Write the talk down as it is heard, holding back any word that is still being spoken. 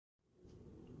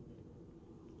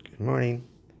morning.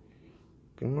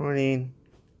 Good morning.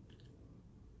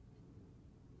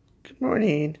 Good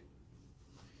morning.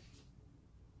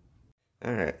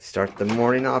 Alright, start the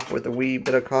morning off with a wee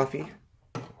bit of coffee.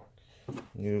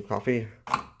 New coffee.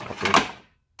 Coffee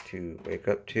to wake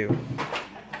up to.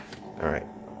 Alright,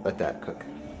 let that cook.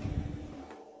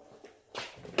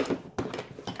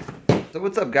 So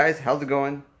what's up, guys? How's it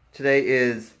going? Today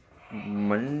is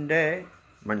Monday.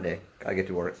 Gotta get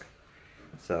to work.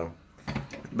 So,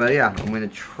 but yeah, I'm gonna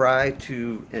try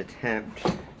to attempt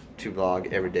to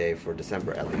vlog every day for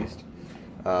December at least.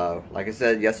 Like I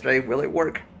said yesterday, will it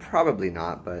work? Probably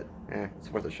not, but it's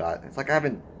worth a shot. It's like I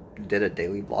haven't did a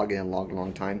daily vlog in a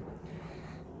long time,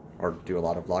 or do a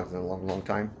lot of vlogs in a long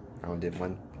time. I only did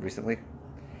one recently.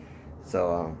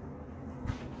 So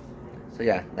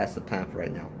yeah, that's the plan for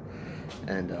right now.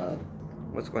 And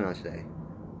what's going on today?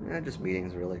 Just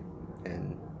meetings really,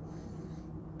 and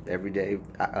everyday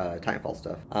timefall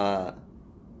stuff. Let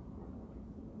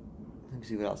me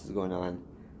see what else is going on.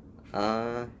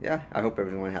 Yeah, I hope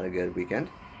everyone had a good weekend.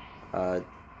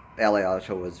 LA Auto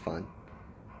Show was fun,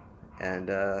 and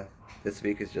this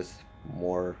week is just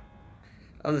more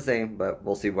of the same, but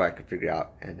we'll see what I can figure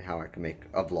out and how I can make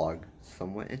a vlog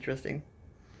somewhat interesting.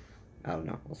 I don't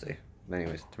know, we'll see. But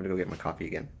anyways, time to go get my coffee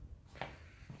again.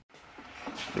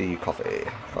 The coffee.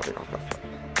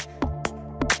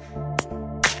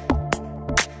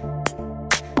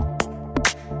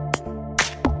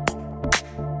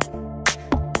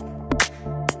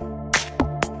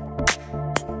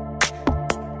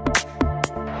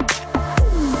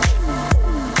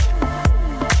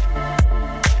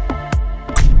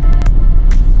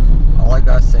 All I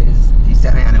gotta say is these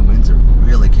Santa Ana winds are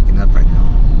really kicking up right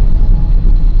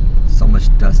now. So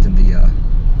much dust in the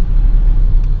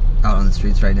out on the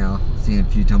streets right now. Seeing a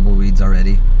few tumbleweeds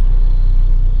already.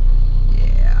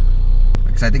 Yeah,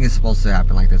 because I think it's supposed to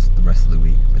happen like this the rest of the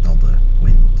week with all the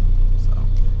wind. So,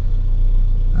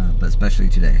 but especially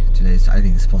today. Today's, I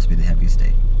think, it's supposed to be the heaviest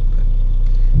day.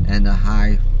 And a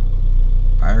high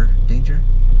fire danger,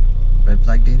 red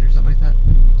flag danger, something like that.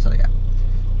 So yeah.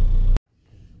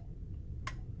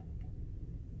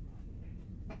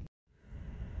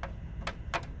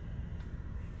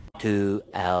 Two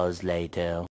hours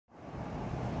later.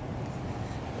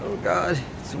 Oh God,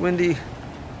 it's windy.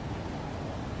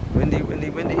 Windy.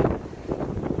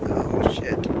 Oh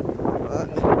shit. Run.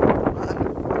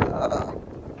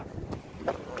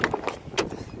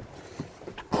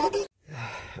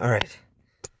 Alright.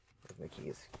 Where's my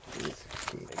keys?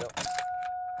 There you go.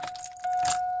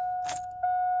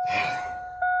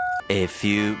 A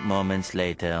few moments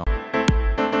later.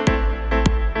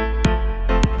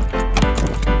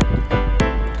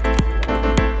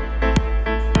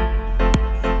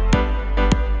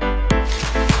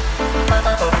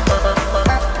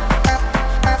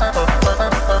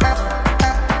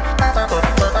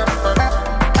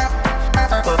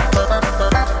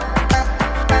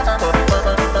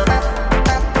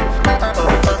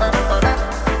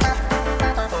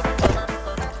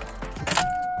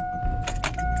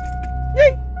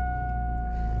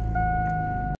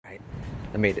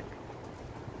 I made it.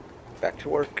 Back to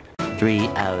work. 3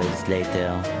 hours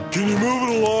later. Can you move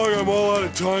it along? I'm all out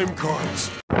of time cards.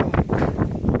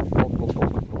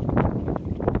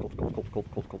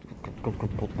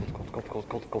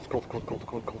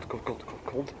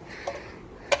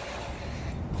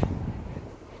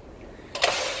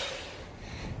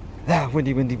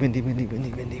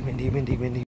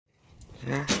 Windy.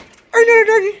 Yeah. Are you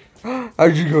doggy?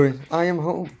 How's you going? I am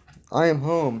home.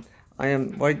 Why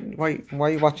are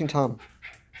you watching Tom?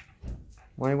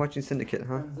 Why are you watching Syndicate,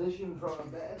 huh? Transition from a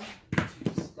bed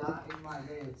to starting my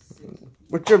day at 6.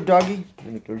 What's up, doggy?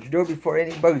 Let me close your door before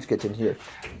any bugs get in here.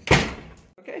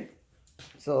 Okay.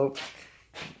 So,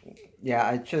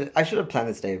 yeah, I should have planned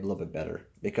this day a little bit better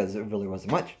because it really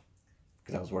wasn't much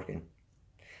because I was working.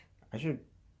 I should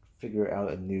figure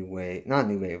out a new way, not a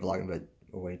new way of vlogging, but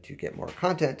a way to get more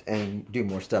content and do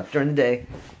more stuff during the day.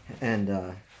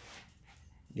 And,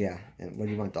 yeah, and what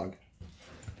do you want, dog?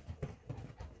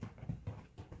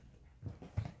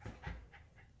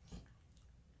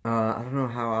 I don't know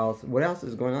how else. What else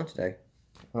is going on today?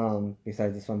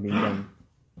 Besides this one being done.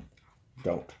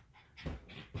 Don't.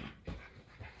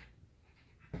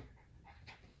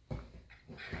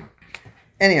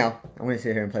 Anyhow, I'm gonna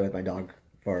sit here and play with my dog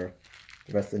for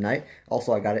the rest of the night.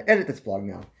 Also, I gotta edit this vlog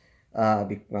now.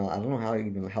 Well, I don't know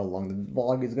how long the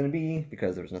vlog is gonna be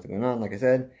because there's nothing going on, like I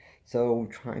said. So I'm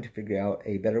trying to figure out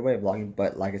a better way of vlogging.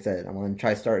 But like I said, I'm gonna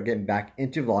try to start getting back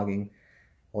into vlogging.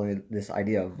 Only this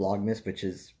idea of Vlogmas, which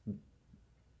is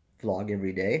vlog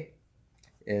every day,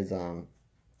 is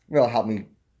will help me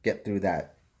get through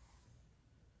that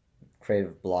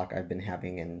creative block I've been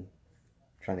having and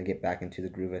trying to get back into the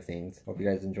groove of things. Hope you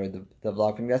guys enjoyed the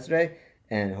vlog from yesterday,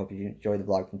 and hope you enjoyed the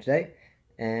vlog from today.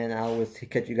 And I will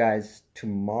catch you guys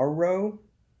tomorrow.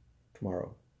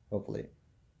 Tomorrow, hopefully.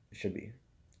 It should be.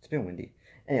 It's been windy.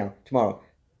 Anyhow, tomorrow.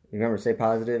 Remember, stay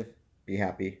positive, be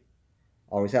happy,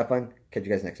 always have fun. Catch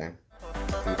you guys next time.